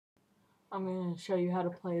I'm going to show you how to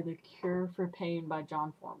play The Cure for Pain by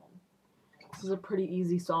John Foreman. This is a pretty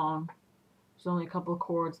easy song. There's only a couple of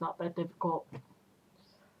chords, not that difficult.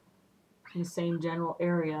 In the same general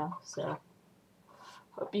area, so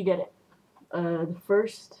hope you get it. The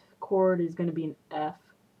first chord is going to be an F,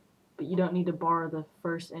 but you don't need to bar the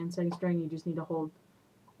first and second string, you just need to hold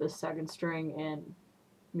the second string and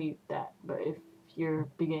mute that. But if you're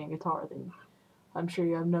beginning guitar, then I'm sure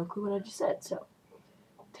you have no clue what I just said. So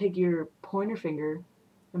take your pointer finger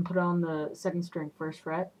and put it on the second string first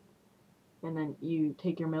fret, and then you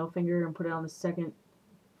take your middle finger and put it on the second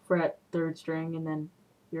fret third string, and then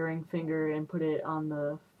your ring finger and put it on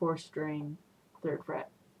the fourth string third fret.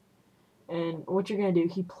 And what you're going to do,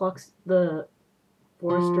 he plucks the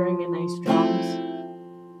fourth string and then he strums.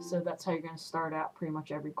 So that's how you're going to start out pretty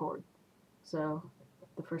much every chord. So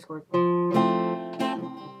the first chord.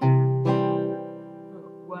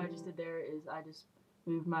 What I just did there is I just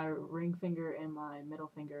moved my ring finger and my middle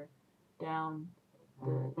finger down a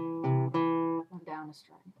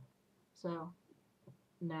string. So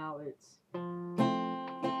now it's and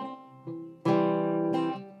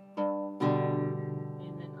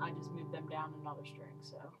then I just moved them down another string.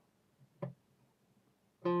 So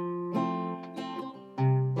then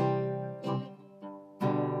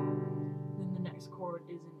the next chord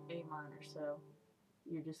is an A minor. So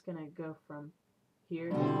you're just gonna go from here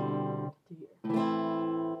to here,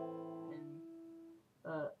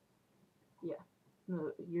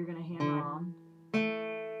 and you're gonna hammer on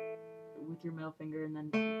with your middle finger and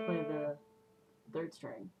then play the third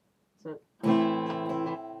string. So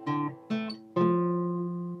then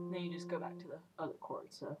you just go back to the other chord.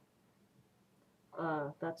 So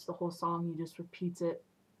that's the whole song. He just repeats it.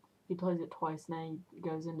 He plays it twice, and then he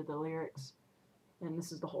goes into the lyrics, and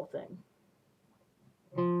this is the whole thing.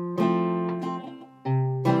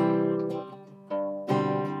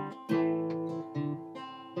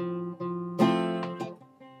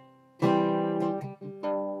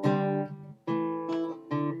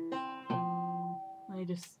 And he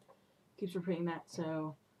just keeps repeating that,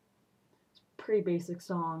 so it's a pretty basic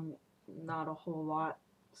song, not a whole lot.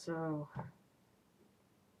 So,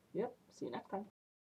 yep, see you next time.